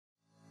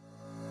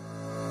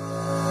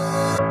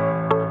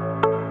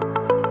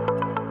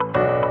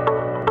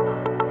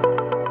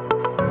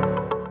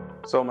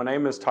So my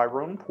name is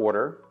Tyrone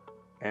Porter,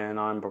 and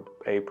I'm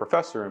a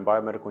professor in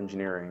biomedical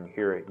engineering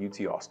here at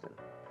UT Austin.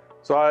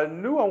 So I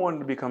knew I wanted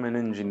to become an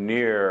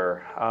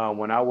engineer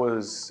when I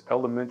was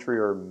elementary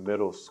or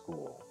middle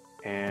school.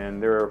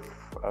 And there are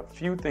a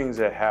few things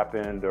that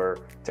happened, or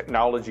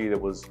technology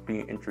that was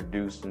being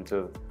introduced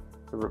into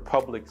the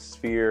public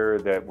sphere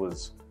that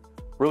was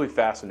really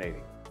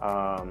fascinating.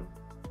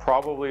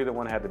 Probably the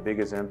one that had the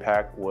biggest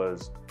impact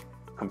was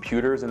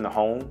computers in the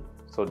home.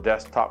 So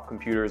desktop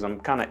computers. I'm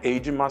kind of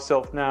aging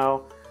myself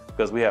now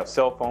because we have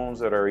cell phones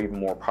that are even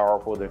more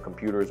powerful than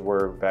computers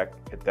were back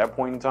at that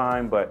point in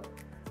time. But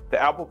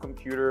the Apple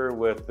computer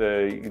with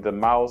the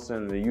mouse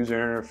and the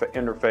user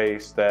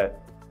interface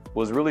that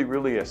was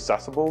really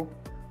accessible,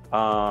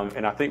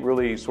 and I think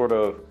really sort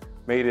of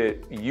made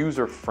it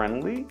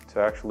user-friendly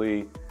to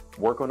actually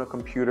work on a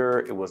computer.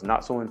 It was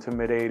not so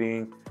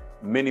intimidating.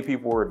 Many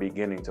people were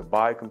beginning to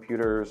buy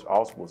computers. I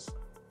also was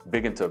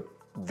big into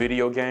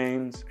video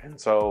games, and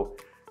so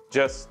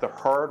just the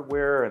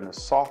hardware and the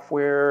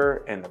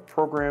software and the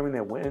programming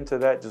that went into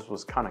that just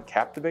was kind of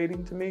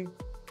captivating to me.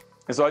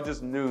 And so I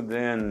just knew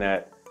then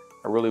that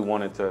I really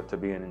wanted to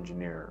be an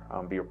engineer,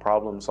 be a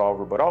problem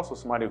solver, but also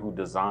somebody who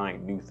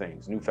designed new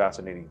things, new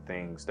fascinating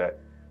things that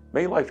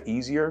made life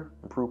easier,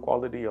 improve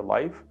quality of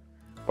life,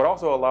 but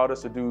also allowed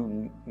us to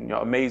do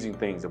amazing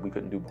things that we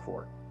couldn't do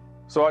before.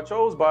 So I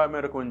chose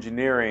biomedical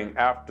engineering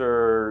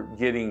after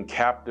getting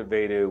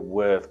captivated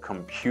with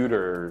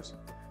computers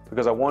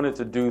because I wanted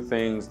to do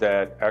things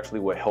that actually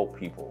would help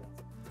people.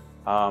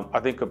 I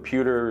think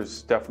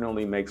computers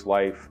definitely makes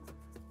life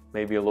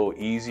maybe a little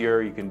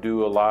easier. You can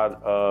do a lot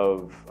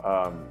of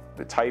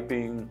the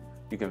typing.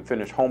 You can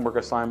finish homework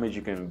assignments.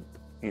 You can,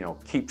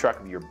 keep track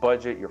of your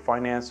budget, your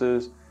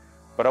finances.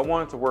 But I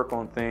wanted to work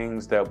on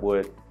things that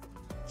would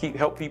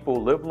help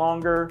people live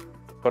longer,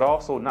 but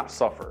also not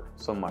suffer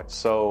so much.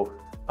 So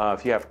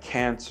if you have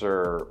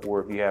cancer,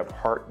 or if you have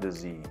heart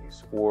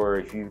disease, or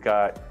if you've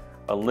got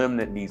a limb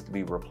that needs to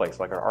be replaced,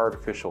 like an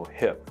artificial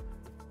hip,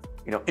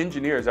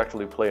 engineers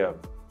actually play a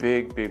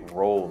big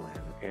role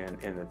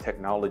in the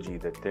technology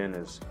that then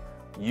is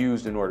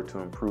used in order to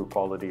improve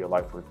quality of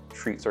life or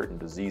treat certain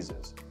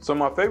diseases. So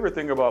my favorite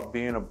thing about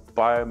being a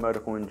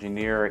biomedical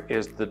engineer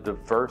is the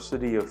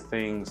diversity of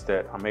things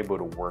that I'm able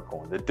to work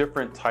on, the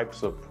different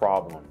types of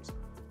problems,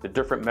 the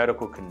different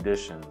medical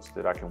conditions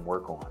that I can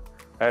work on.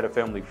 I had a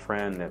family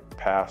friend that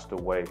passed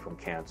away from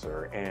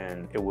cancer,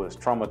 and it was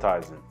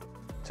traumatizing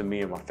to me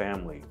and my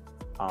family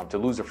to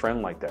lose a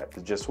friend like that,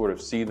 to just sort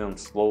of see them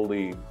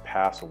slowly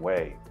pass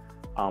away.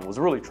 Was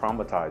really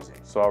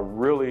traumatizing. So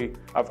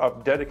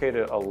I've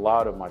dedicated a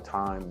lot of my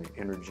time and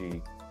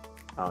energy,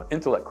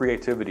 intellect,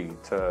 creativity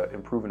to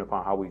improving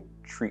upon how we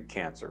treat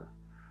cancer.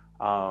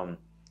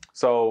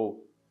 So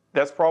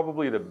that's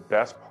probably the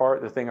best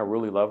part. The thing I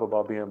really love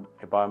about being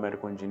a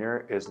biomedical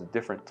engineer is the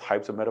different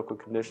types of medical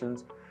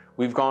conditions.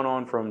 We've gone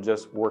on from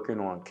just working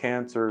on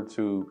cancer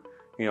to,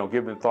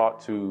 giving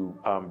thought to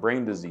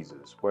brain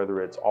diseases,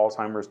 whether it's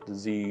Alzheimer's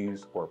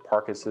disease or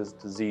Parkinson's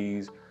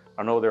disease.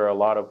 I know there are a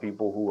lot of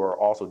people who are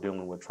also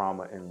dealing with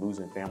trauma and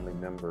losing family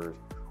members,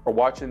 or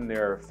watching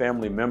their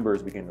family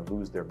members begin to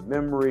lose their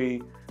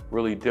memory,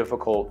 really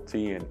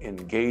difficulty in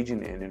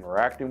engaging and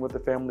interacting with the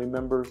family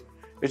members.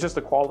 It's just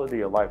the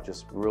quality of life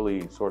just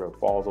really sort of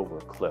falls over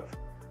a cliff.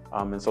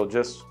 And so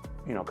just,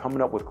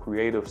 coming up with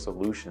creative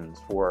solutions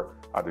for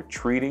either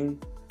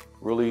treating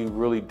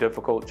really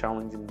difficult,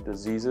 challenging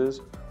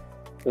diseases,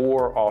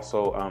 or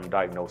also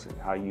diagnosing.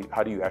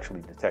 How do you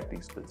actually detect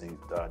these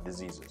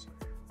diseases?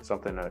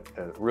 Something that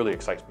really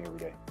excites me every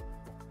day.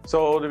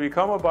 So to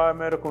become a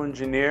biomedical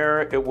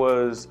engineer, it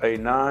was a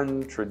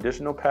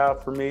non-traditional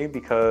path for me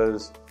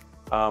because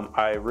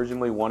I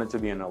originally wanted to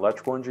be an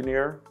electrical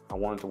engineer. I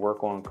wanted to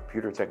work on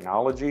computer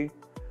technology.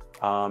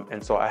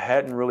 And so I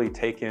hadn't really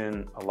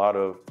taken a lot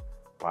of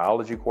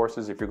biology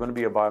courses. If you're going to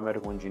be a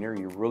biomedical engineer,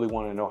 you really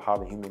want to know how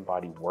the human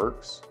body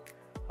works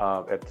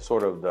at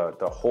sort of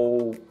the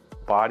whole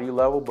body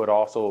level, but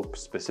also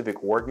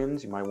specific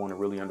organs. You might want to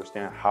really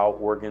understand how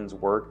organs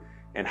work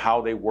and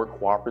how they work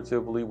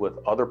cooperatively with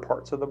other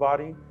parts of the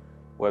body,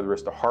 whether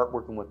it's the heart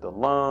working with the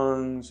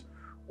lungs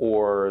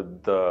or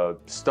the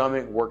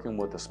stomach working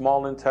with the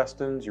small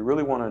intestines. You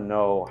really want to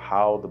know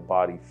how the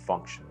body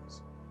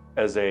functions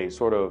as a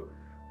sort of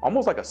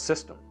almost like a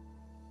system,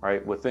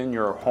 right, within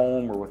your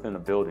home or within a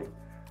building.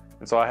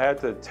 And so I had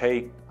to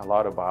take a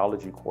lot of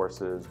biology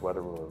courses,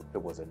 whether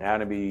it was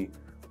anatomy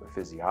or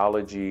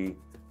physiology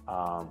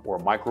or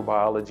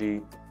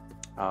microbiology.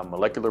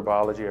 Molecular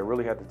biology. I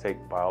really had to take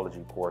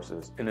biology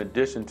courses in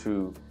addition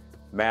to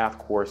math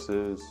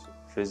courses,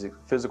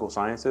 physical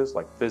sciences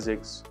like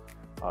physics,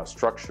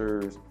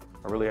 structures.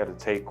 I really had to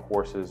take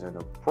courses in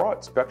a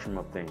broad spectrum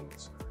of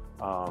things,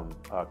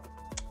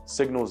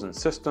 signals and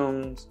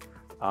systems.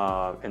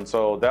 And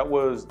so that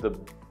was the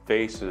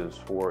basis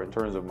in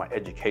terms of my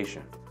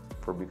education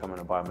for becoming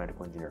a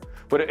biomedical engineer.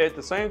 But at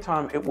the same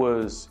time, it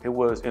was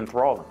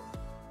enthralling,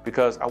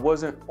 because I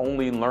wasn't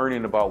only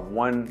learning about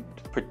one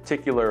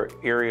particular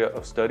area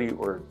of study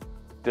or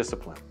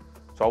discipline.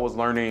 So I was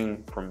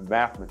learning from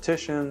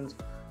mathematicians,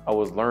 I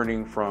was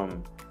learning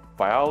from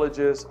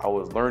biologists, I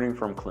was learning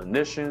from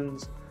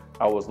clinicians,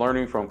 I was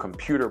learning from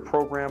computer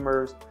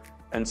programmers.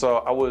 And so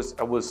I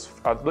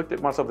looked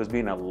at myself as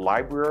being a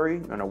library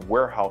and a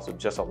warehouse of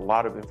just a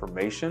lot of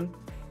information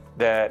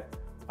that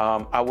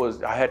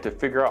I had to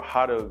figure out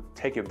how to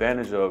take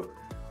advantage of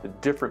the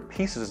different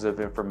pieces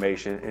of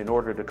information in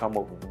order to come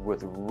up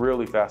with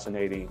really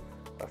fascinating,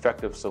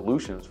 effective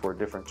solutions for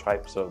different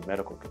types of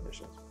medical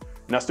conditions.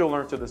 And I still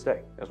learn to this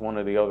day. That's one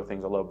of the other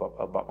things I love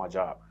about my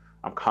job.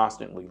 I'm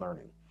constantly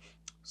learning.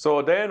 So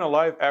a day in the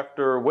life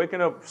after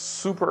waking up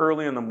super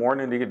early in the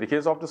morning to get the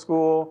kids off to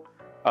school,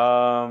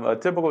 a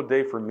typical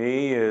day for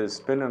me is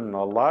spending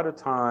a lot of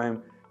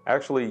time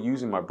actually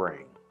using my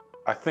brain.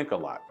 I think a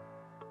lot.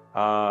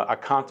 I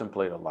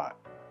contemplate a lot.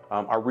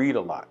 I read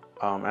a lot.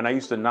 And I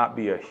used to not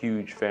be a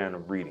huge fan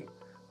of reading,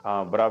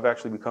 but I've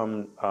actually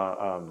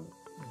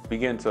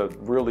began to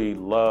really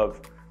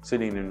love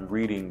sitting and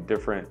reading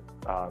different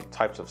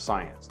types of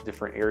science,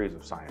 different areas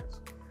of science.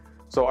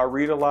 So I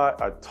read a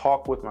lot. I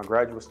talk with my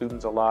graduate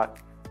students a lot.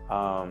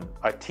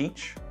 I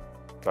teach.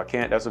 So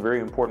that's a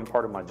very important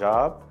part of my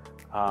job.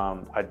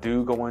 I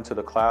do go into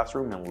the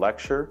classroom and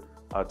lecture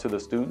to the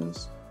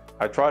students.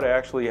 I try to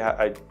actually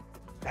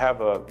have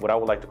what I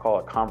would like to call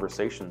a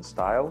conversation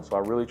style. So I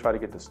really try to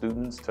get the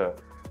students to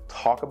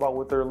talk about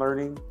what they're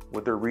learning,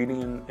 what they're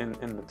reading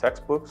in the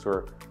textbooks,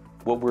 or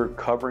what we're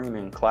covering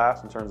in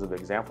class in terms of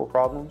example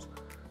problems.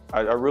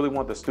 I really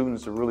want the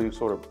students to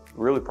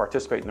really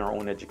participate in their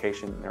own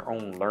education, in their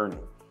own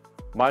learning.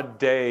 My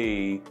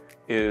day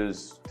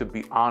is, to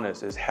be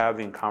honest, is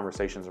having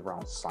conversations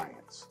around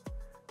science.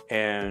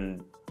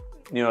 And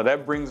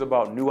that brings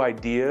about new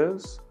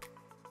ideas,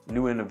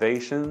 new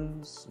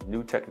innovations,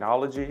 new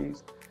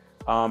technologies,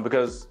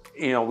 because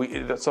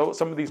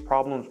some of these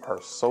problems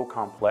are so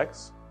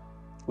complex.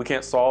 We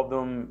can't solve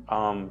them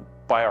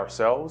by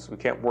ourselves. We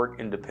can't work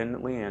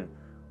independently and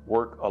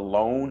work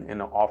alone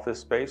in an office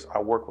space. I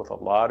work with a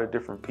lot of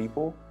different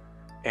people,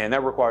 and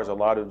that requires a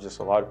lot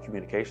of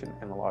communication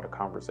and a lot of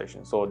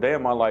conversation. So a day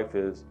of my life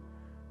is,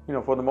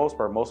 for the most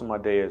part, most of my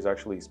day is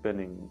actually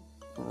spending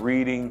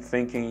reading,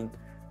 thinking,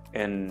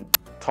 and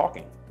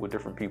talking with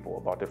different people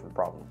about different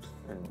problems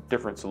and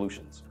different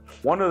solutions.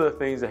 One of the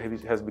things that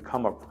has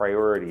become a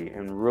priority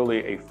and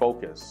really a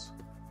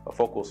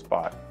focal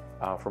spot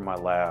for my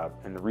lab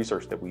and the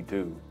research that we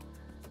do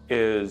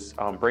is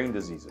brain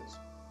diseases.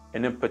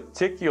 And in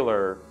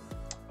particular,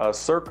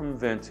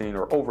 circumventing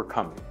or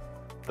overcoming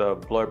the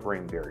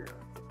blood-brain barrier.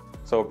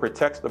 So it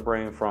protects the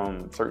brain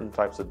from certain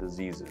types of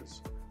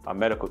diseases,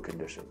 medical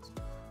conditions,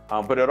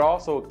 but it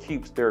also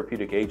keeps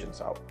therapeutic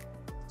agents out.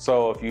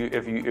 So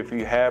if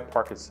you had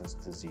Parkinson's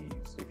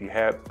disease, if you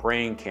had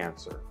brain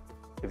cancer,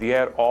 if you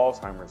had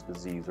Alzheimer's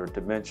disease or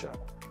dementia,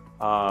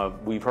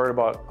 we've heard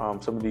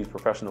about some of these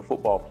professional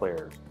football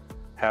players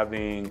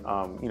having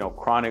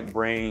chronic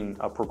brain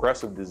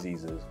progressive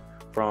diseases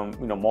from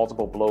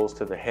multiple blows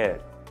to the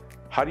head.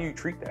 How do you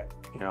treat that?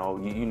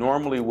 You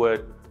normally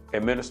would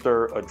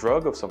administer a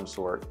drug of some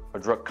sort, a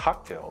drug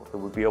cocktail that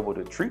would be able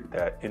to treat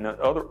that in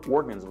other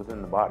organs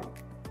within the body.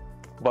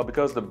 But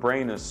because the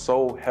brain is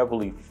so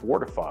heavily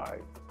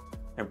fortified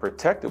and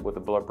protected with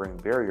the blood-brain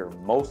barrier,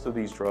 most of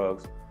these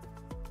drugs,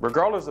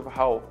 regardless of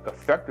how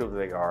effective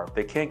they are, if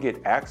they can't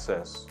get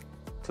access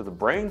to the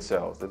brain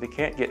cells, if they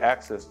can't get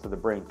access to the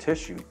brain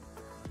tissue,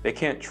 they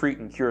can't treat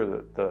and cure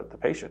the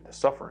patient that's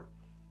suffering.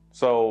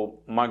 So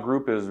my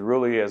group is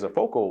really as a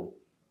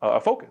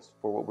focus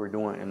for what we're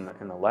doing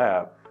in the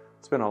lab.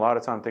 Spend a lot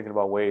of time thinking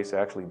about ways to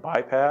actually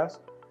bypass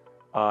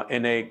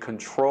in a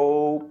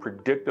controlled,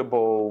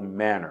 predictable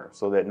manner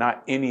so that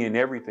not any and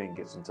everything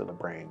gets into the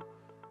brain,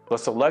 but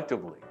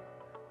selectively,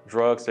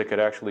 drugs that could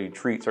actually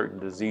treat certain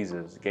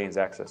diseases gains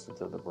access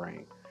into the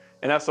brain.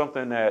 And that's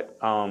something that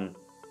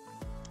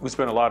we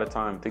spend a lot of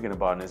time thinking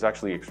about, and it's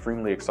actually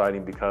extremely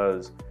exciting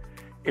because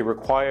it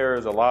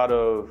requires a lot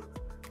of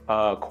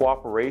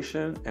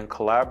cooperation and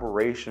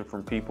collaboration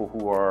from people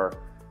who are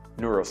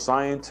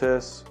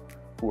neuroscientists,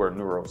 who are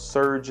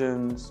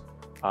neurosurgeons,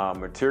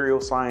 material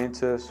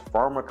scientists,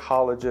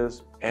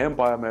 pharmacologists, and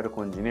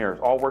biomedical engineers,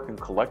 all working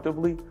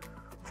collectively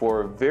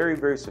for a very,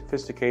 very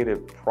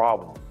sophisticated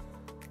problem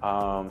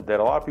that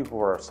a lot of people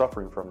are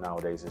suffering from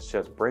nowadays. It's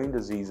just brain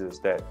diseases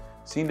that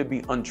seem to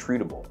be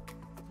untreatable.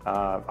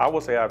 I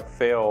would say I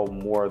fail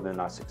more than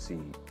I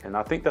succeed. And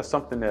I think that's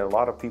something that a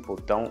lot of people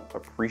don't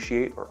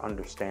appreciate or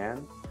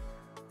understand,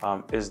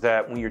 is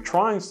that when you're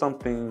trying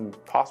something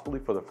possibly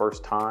for the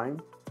first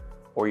time,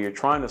 or you're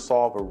trying to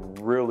solve a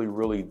really,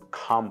 really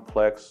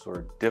complex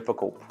or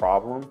difficult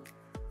problem,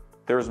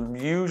 there's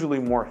usually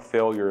more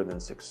failure than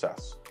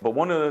success. But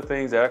one of the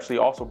things that actually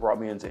also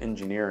brought me into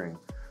engineering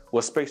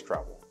was space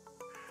travel.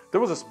 There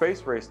was a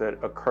space race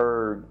that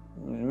occurred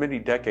many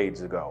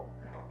decades ago.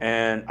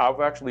 And I've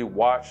actually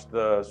watched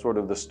the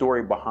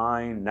story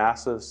behind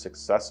NASA's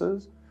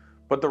successes,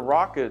 but the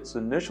rockets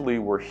initially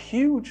were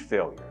huge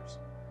failures.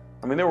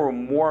 I mean, there were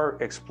more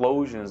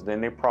explosions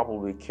than they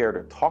probably care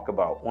to talk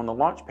about on the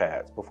launch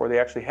pads before they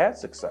actually had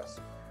success.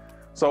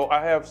 So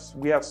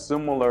we have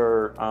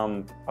similar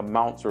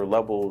amounts or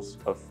levels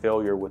of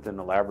failure within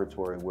the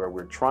laboratory where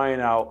we're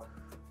trying out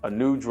a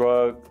new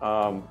drug,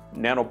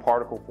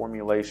 nanoparticle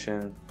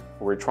formulation.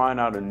 We're trying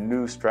out a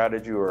new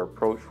strategy or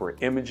approach for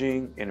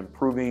imaging and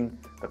improving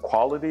the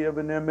quality of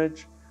an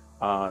image,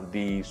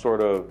 the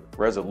sort of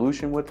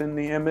resolution within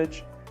the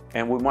image.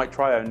 And we might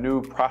try a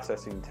new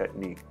processing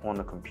technique on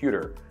the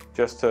computer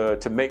just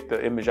to make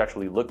the image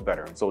actually look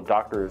better. And so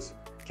doctors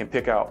can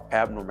pick out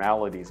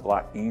abnormalities a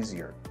lot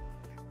easier.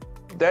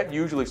 That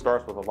usually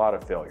starts with a lot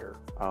of failure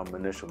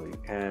initially.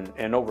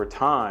 And over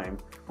time,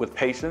 with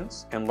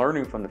patience and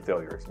learning from the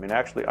failures. I mean,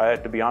 actually, I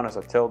had to be honest,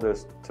 I tell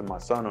this to my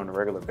son on a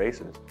regular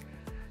basis.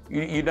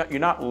 You're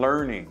not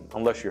learning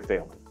unless you're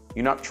failing.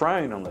 You're not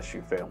trying unless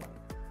you're failing.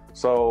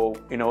 So,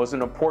 it's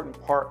an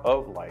important part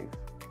of life.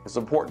 It's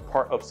an important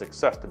part of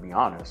success, to be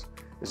honest,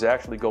 is to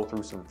actually go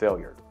through some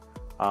failure.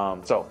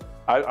 So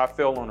I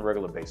fail on a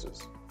regular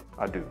basis.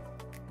 I do.